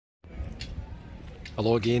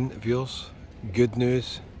Hello again, viewers. Good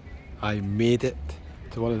news, I made it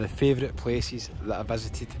to one of the favourite places that I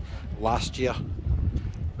visited last year.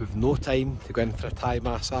 With no time to go in for a Thai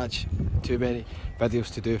massage, too many videos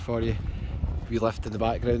to do for you. We lift in the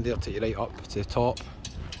background there, take you right up to the top.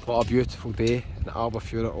 What a beautiful day in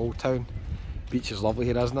ALBUFEIRA Old Town. Beach is lovely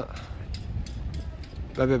here, isn't it?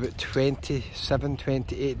 Maybe about 27,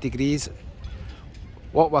 28 degrees.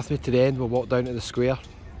 Walk with me to the end, we'll walk down to the square.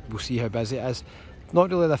 We'll see how busy it is. Not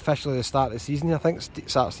really officially the start of the season. I think the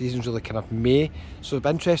start of the season's really kind of May, so it'll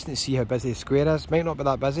be interesting to see how busy the square is. Might not be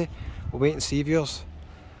that busy. We'll wait and see, viewers.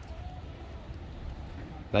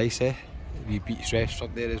 Nice, eh? Wee beach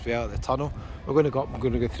restaurant there as well at the tunnel. We're going to go up, we're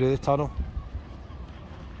going to go through the tunnel.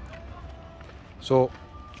 So,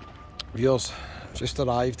 viewers, just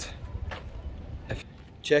arrived.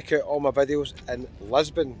 Check out all my videos in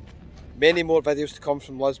Lisbon. Many more videos to come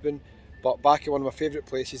from Lisbon, but back in one of my favourite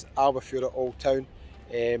places, ALBUFEIRA Old Town.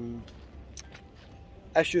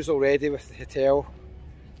 Issues already with the hotel.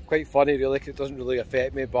 Quite funny really, because it doesn't really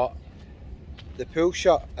affect me, but the pool's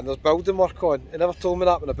shut and there's building work on. They never told me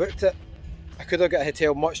that when I booked it. I could have got a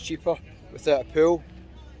hotel much cheaper without a pool,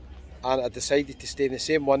 and I decided to stay in the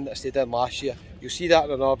same one that I stayed in last year. You'll see that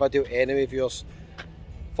in another video anyway, viewers.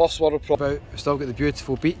 First world problem. We've still got the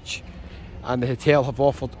beautiful beach, and the hotel have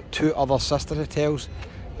offered two other sister hotels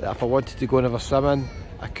that if I wanted to go and have a swim in,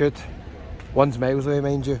 I could. One's miles away,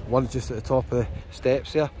 mind you, one's just at the top of the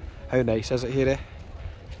steps there. How nice is it here, eh?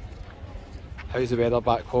 How's the weather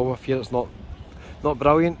back home? I fear it's not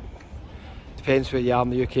brilliant. Depends where you are in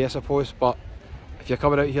the UK, I suppose, but if you're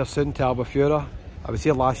coming out here soon to ALBUFEIRA, I was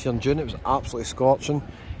here last year in June, it was absolutely scorching.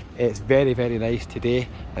 It's very, very nice today,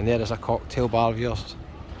 and there is a cocktail bar, viewers.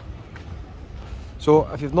 So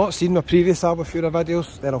if you've not seen my previous ALBUFEIRA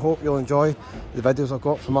videos, then I hope you'll enjoy the videos I've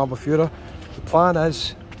got from ALBUFEIRA. The plan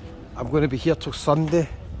is, I'm going to be here till Sunday.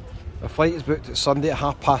 My flight is booked at Sunday at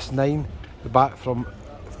 9:30. We're back from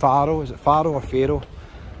Faro, is it Faro or Faro?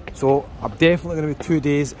 So I'm definitely going to be 2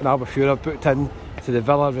 days in ALBUFEIRA. I've booked in to the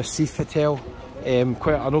Villa Recife Hotel. I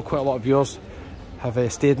know quite a lot of viewers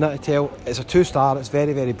have stayed in that hotel. It's a 2-star, it's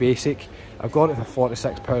very, very basic. I've got it for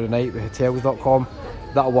 £46 a night with hotels.com.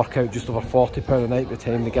 That'll work out just over £40 a night by the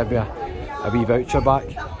time they give me a wee voucher back.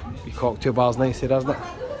 Wee cocktail bar's nice here, isn't it?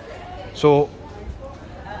 So,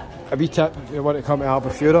 a wee tip if you want to come to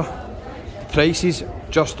ALBUFEIRA, the prices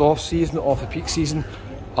just off season, off the peak season,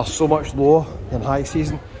 are so much lower than high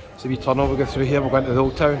season. So we turn over, go through here, we'll go into the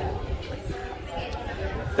old town.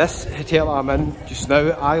 This hotel that I'm in just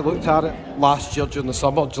now, I looked at it last year during the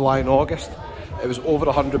summer, July and August. It was over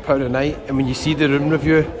 £100 a night, and when you see the room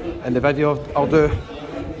review in the video I'll do,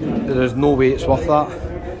 there's no way it's worth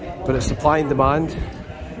that. But it's supply and demand.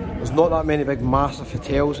 There's not that many big massive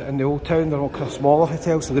hotels in the old town, they're all kind of smaller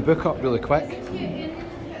hotels, so they book up really quick.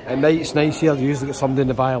 At night it's nice here, they usually get somebody in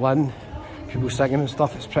the violin, people singing and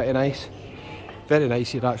stuff, it's pretty nice. Very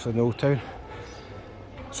nice here actually in the old town.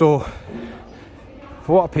 So,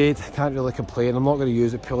 for what I paid, I can't really complain. I'm not going to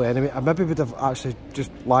use the pool anyway. I maybe would have actually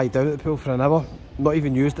just lied down at the pool for an hour, not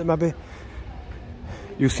even used it maybe.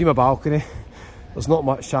 You'll see my balcony. There's not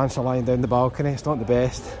much chance of lying down the balcony, it's not the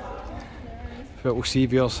best. But we'll see,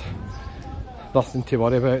 viewers. Nothing to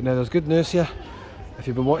worry about. Now there's good news here. If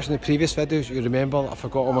you've been watching the previous videos, you remember that I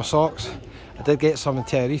forgot all my socks. I did get some in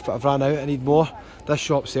Tenerife, but I've ran out, I need more. This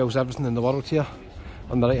shop sells everything in the world here,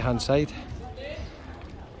 on the right hand side.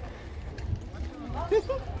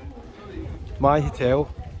 My hotel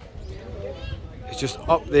is just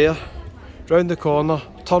up there, round the corner,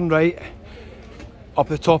 turn right, up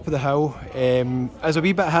the top of the hill. It's a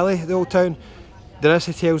wee bit hilly, the old town. There is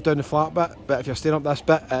hotels down the flat bit, but if you're staying up this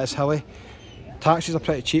bit, it is hilly. Taxis are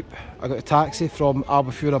pretty cheap. I got a taxi from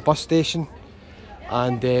ALBUFEIRA bus station,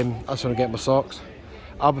 and that's when I get my socks.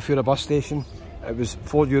 ALBUFEIRA bus station, it was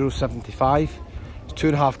 €4.75. It's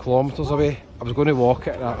 2.5 kilometres away. I was going to walk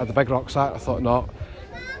it, I had a big rucksack, I thought no,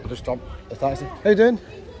 I'll just jump the taxi. How you doing?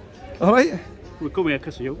 Alright? We'll come here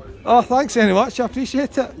because of you. Oh, thanks very much, I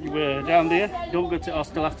appreciate it. You were down there, don't go to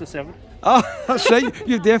us till after 7. Oh, that's right,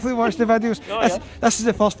 you've definitely watched the videos. Oh, yeah. This is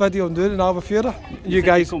the first video I'm doing in ALBUFEIRA. You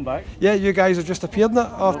guys come back. Yeah, you guys have just appeared in it.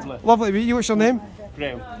 Oh, Lovely. Lovely to meet you. What's your name?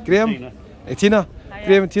 Graham. Graham? Tina. Hey, Tina.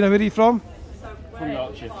 Graham and Tina, where are you from? From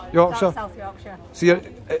Yorkshire. Yorkshire? South Yorkshire. So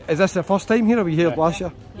is this the first time here, or were you here last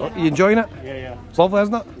year? Yeah. Are you enjoying it? Yeah, yeah. It's lovely,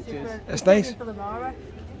 isn't it? It is. It's nice. Villamora.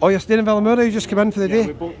 Oh, you're staying in Villamora, you just came in for the Yeah, day?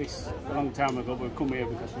 we bought this a long time ago, but we've come here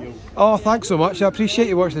because of you. Oh, thanks so much. I appreciate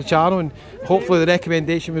you watching the channel, and hopefully the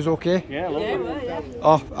recommendation was okay. Yeah, lovely. Yeah.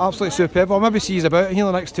 Oh, absolutely superb. I'll maybe see you about here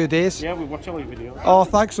the next 2 days. Yeah, we watch all your videos. Oh,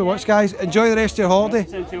 thanks so much, guys. Enjoy the rest of your holiday.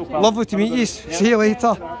 Same to you, pal. Lovely to meet you. Yeah. See you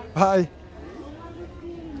later. Bye.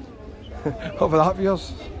 What about that,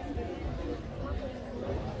 viewers?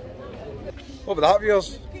 What about that,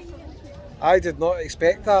 viewers? I did not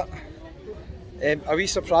expect that. A wee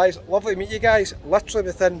surprise. Lovely to meet you guys. Literally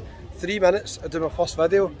within 3 minutes I did my first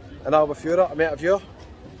video in ALBUFEIRA. I met a viewer.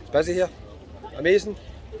 It's busy here. Amazing.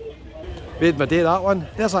 Made my day, that one.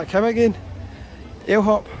 There's that Kim again. Ale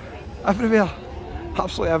hop. Everywhere.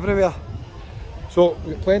 Absolutely everywhere. So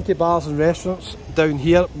we've got plenty of bars and restaurants down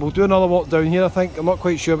here. We'll do another walk down here, I think. I'm not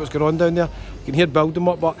quite sure what's going on down there. You can hear building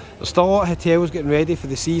work, but there's still a lot of hotels getting ready for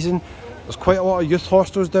the season. There's quite a lot of youth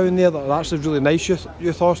hostels down there that are actually really nice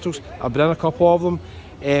youth hostels. I've been in a couple of them,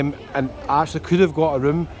 and I actually could have got a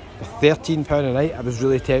room for £13 a night. I was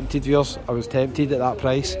really tempted, viewers. I was tempted at that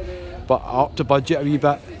price, but I upped the budget a wee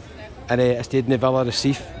bit, and I stayed in the Villa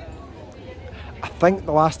Recife. I think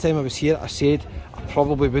the last time I was here I said I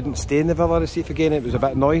probably wouldn't stay in the Villa Recife again. It was a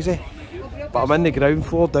bit noisy, but I'm in the ground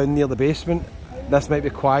floor down near the basement. This might be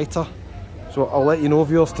quieter, so I'll let you know,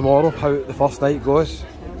 viewers, tomorrow how the first night goes.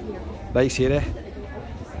 Nice area.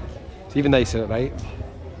 It's even nicer at night.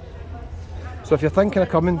 So if you're thinking of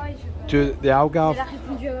coming to the Algarve,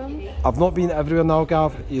 I've not been everywhere in the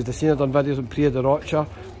Algarve. You've seen I've done videos in Praia da Rocha,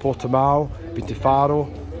 Portugal, been to Faro,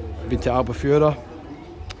 been to ALBUFEIRA.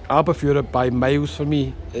 ALBUFEIRA by miles for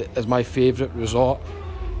me is my favourite resort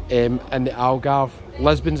in the Algarve.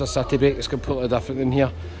 Lisbon's a city break, it's completely different than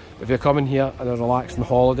here. If you're coming here on a relaxing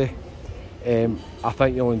holiday, I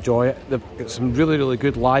think you'll enjoy it. They've got some really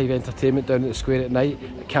good live entertainment down at the square at night.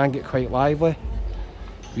 It can get quite lively.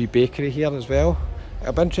 Wee bakery here as well.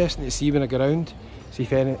 It'll be interesting to see when I go around, see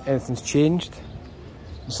if anything's changed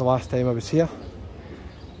since the last time I was here.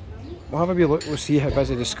 We'll have a wee look, we'll see how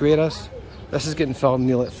busy the square is. This is getting filmed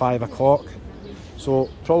nearly at 5 o'clock, so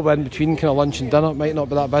probably in between kind of lunch and dinner it might not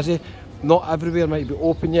be that busy. Not everywhere might be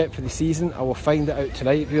open yet for the season. I will find it out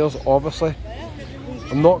tonight, viewers, obviously.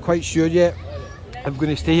 I'm not quite sure yet. I'm going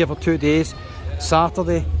to stay here for 2 days.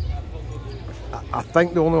 Saturday, I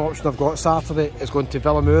think the only option I've got Saturday is going to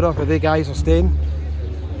Villamoura, where they guys are staying.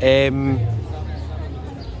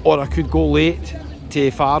 Or I could go late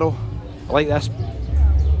to Faro. I like this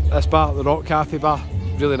bar, the Rock Cafe bar,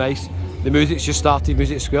 really nice. The music's just started,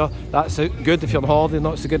 Music Square. That's good if you're on holiday,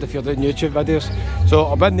 not so good if you're doing YouTube videos. So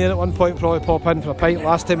I've been there at one point, probably pop in for a pint.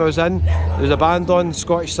 Last time I was in, there was a band on,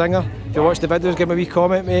 Scottish singer. If you watch the videos, give me a wee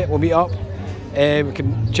comment, mate, we'll meet up. We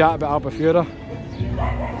can chat about ALBUFEIRA.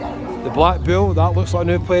 The Black Bull, that looks like a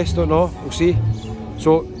new place, don't know, we'll see.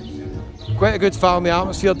 So, quite a good family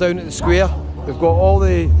atmosphere down at the square. We've got all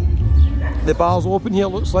the bars open here,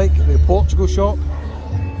 looks like, the Portugal shop.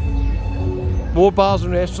 More bars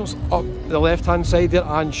and restaurants up the left hand side there,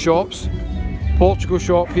 and shops. Portugal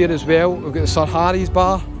shop here as well. We've got the Sir Harry's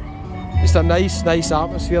bar. Just a nice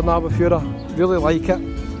atmosphere in ALBUFEIRA. Really like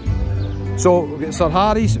it. So we've got Sir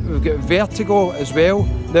Harry's, we've got Vertigo as well.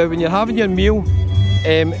 Now when you're having your meal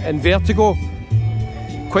in Vertigo,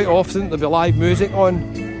 quite often there'll be live music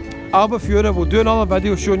on. ALBUFEIRA, we'll do another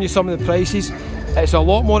video showing you some of the prices. It's a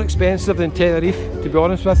lot more expensive than Tenerife, to be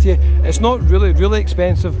honest with you. It's not really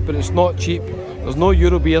expensive, but it's not cheap. There's no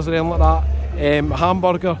Euro beers or anything like that.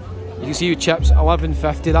 Hamburger, you can see with chips,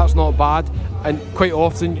 £11.50, that's not bad. And quite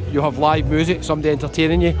often you have live music, somebody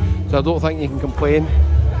entertaining you, so I don't think you can complain.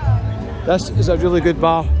 This is a really good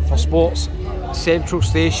bar for sports. Central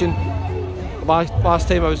Station. Last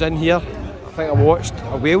time I was in here, I think I watched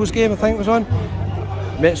a Wales game, I think was on.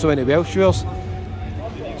 Met so many Welsh viewers.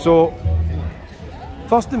 So,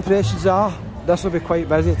 first impressions are, this will be quite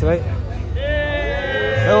busy tonight.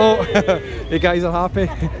 Hello, you guys are happy?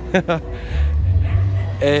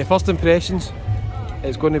 First impressions,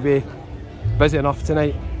 it's going to be busy enough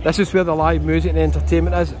tonight. This is where the live music and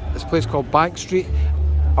entertainment is. It's a place called Bank Street.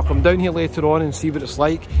 I'll come down here later on and see what it's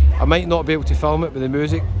like. I might not be able to film it with the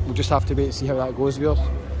music, we'll just have to wait and see how that goes, viewers.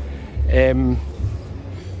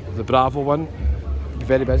 The Bravo one, be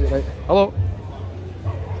very busy tonight. Hello.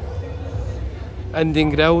 Indian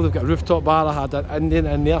grill, they've got a rooftop bar. I had an Indian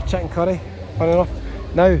in there, chicken curry, funny enough.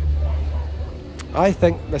 Now, I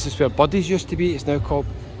think this is where Buddies used to be. It's now called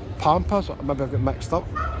Pampas, or maybe I've got mixed up.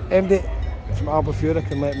 MD from ALBUFEIRA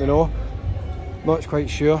can let me know. Not quite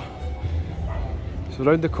sure. So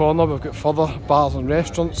around the corner we've got further bars and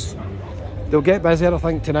restaurants. They'll get busier I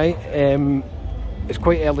think tonight. It's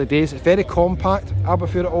quite early days. It's very compact,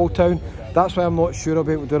 ALBUFEIRA Old Town. That's why I'm not sure I'll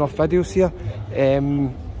be able to do enough videos here.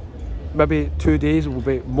 Maybe 2 days will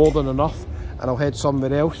be more than enough and I'll head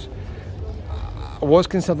somewhere else. I was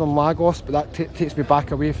considering Lagos, but that takes me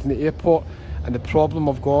back away from the airport, and the problem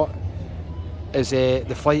I've got is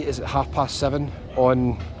the flight is at 7:30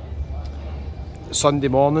 on Sunday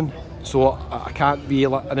morning, so I can't be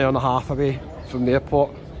like an hour and a half away from the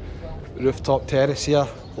airport. rooftop terrace here.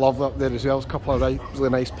 Lovely up there as well. There's a couple of really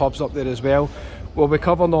nice pubs up there as well. We'll be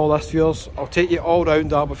covering all this, viewers. I'll take you all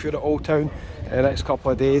round Albufeira Old Town in the next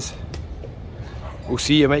couple of days. We'll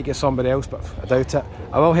see, you might get somebody else, but I doubt it.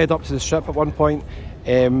 I will head up to the strip at one point,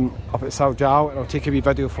 up at Sal Jal, and I'll take a wee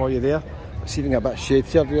video for you there. Let's see if we can get a bit of shade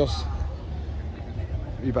here, viewers.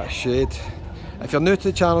 A wee bit of shade. If you're new to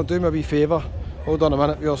the channel, do me a wee favour. Hold on a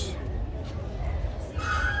minute, viewers.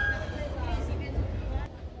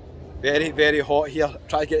 Very, very hot here.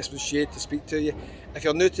 Try to get some shade to speak to you. If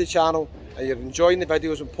you're new to the channel and you're enjoying the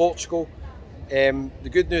videos in Portugal, the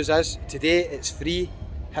good news is today it's free.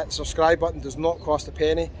 Hit the subscribe button, does not cost a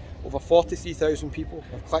penny. Over 43,000 people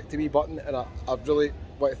have clicked the wee button, and I really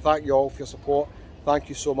want to thank you all for your support. Thank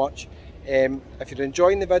you so much. If you're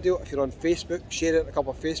enjoying the video, if you're on Facebook, share it in a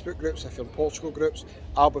couple of Facebook groups. If you're in Portugal groups,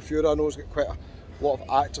 Albufeira I know has got quite a lot of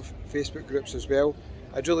active Facebook groups as well.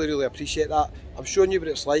 I'd really, really appreciate that. I'm showing you what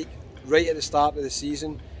it's like right at the start of the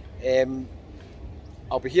season.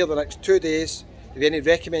 I'll be here the next 2 days. If you have any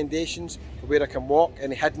recommendations for where I can walk,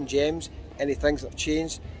 any hidden gems, any things that have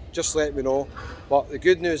changed, just let me know. But the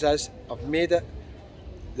good news is I've made it.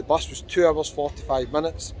 The bus was 2 hours 45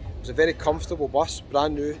 minutes. It was a very comfortable bus,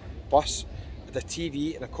 brand new bus. It had a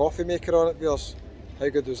TV and a coffee maker on it, viewers. How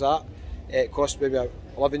good was that? It cost maybe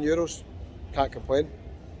 €11, can't complain.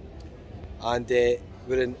 And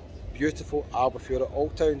we're in beautiful Albufeira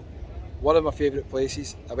Old Town. One of my favourite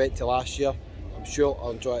places. I went to last year. I'm sure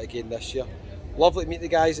I'll enjoy it again this year. Lovely to meet the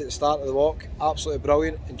guys at the start of the walk. Absolutely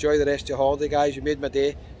brilliant. Enjoy the rest of your holiday, guys. You made my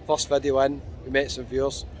day. First video in. We met some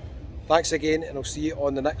viewers. Thanks again, and I'll see you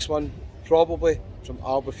on the next one. Probably from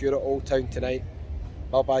Albufeira Old Town tonight.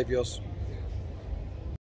 Bye bye, viewers.